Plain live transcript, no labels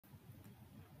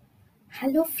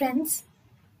Hello friends,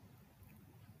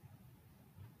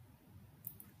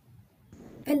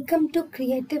 welcome to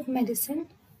Creative Medicine.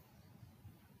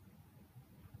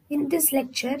 In this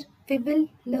lecture, we will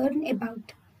learn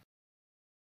about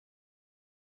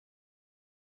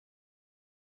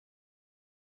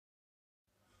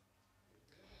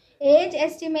age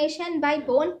estimation by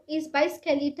bone is by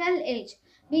skeletal age.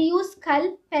 We use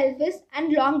skull, pelvis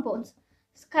and long bones.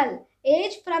 Skull.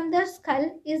 Age from the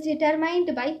skull is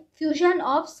determined by fusion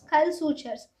of skull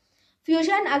sutures.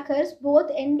 Fusion occurs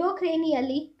both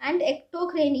endocranially and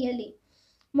ectocranially.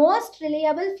 Most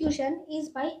reliable fusion is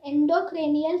by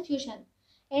endocranial fusion.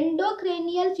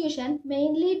 Endocranial fusion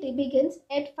mainly begins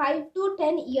at 5 to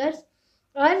 10 years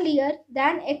earlier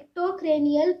than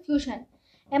ectocranial fusion.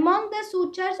 Among the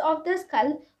sutures of the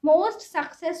skull, most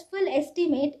successful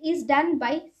estimate is done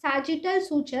by sagittal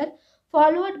suture,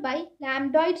 followed by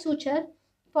lambdoid suture,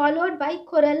 followed by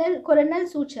coronal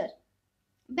suture.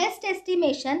 Best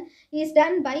estimation is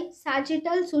done by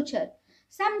sagittal suture.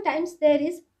 Sometimes there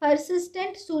is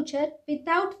persistent suture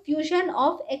without fusion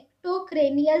of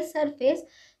ectocranial surface,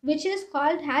 which is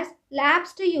called as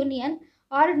lapsed union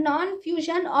or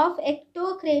non-fusion of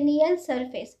ectocranial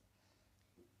surface.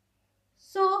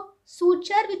 So,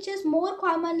 suture which is more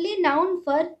commonly known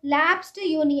for lapsed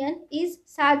union is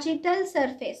sagittal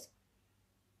surface.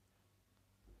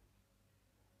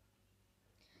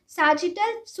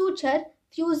 Sagittal suture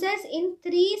fuses in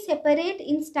three separate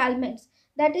installments,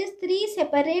 that is, three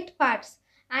separate parts: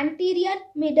 anterior,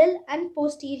 middle, and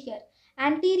posterior.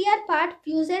 Anterior part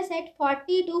fuses at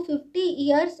 40 to 50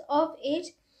 years of age,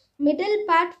 middle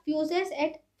part fuses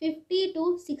at 50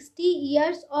 to 60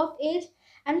 years of age,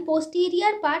 and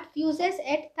posterior part fuses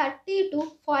at 30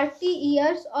 to 40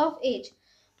 years of age.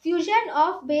 Fusion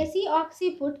of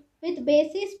basiocciput with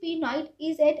basisphenoid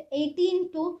is at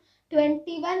 18 to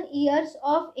 21 years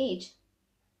of age.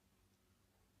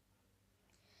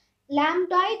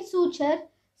 Lambdoid suture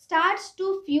starts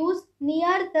to fuse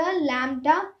near the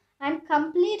lambda and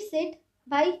completes it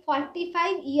by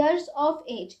 45 years of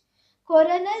age.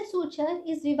 Coronal suture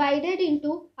is divided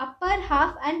into upper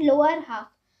half and lower half.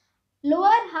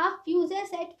 Lower half fuses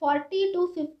at 40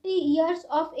 to 50 years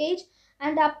of age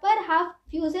and upper half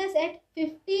fuses at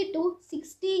 50 to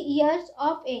 60 years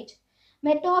of age.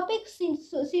 Metopic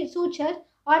suture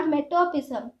or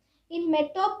metopism. In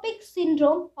metopic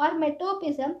syndrome or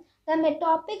metopism, the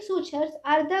metopic sutures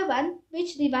are the one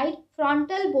which divide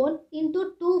frontal bone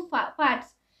into two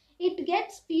parts. It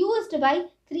gets fused by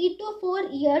 3 to 4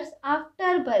 years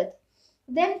after birth.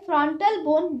 Then frontal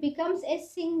bone becomes a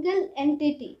single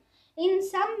entity. In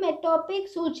some metopic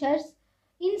sutures,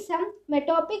 will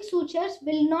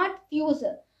not fuse.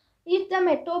 If the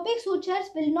metopic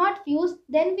sutures will not fuse,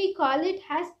 then we call it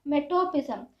as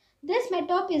metopism. This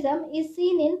metopism is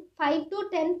seen in 5 to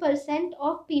 10%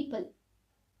 of people.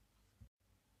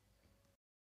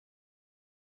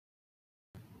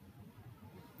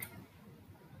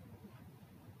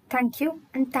 thank you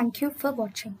and thank you for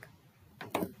watching.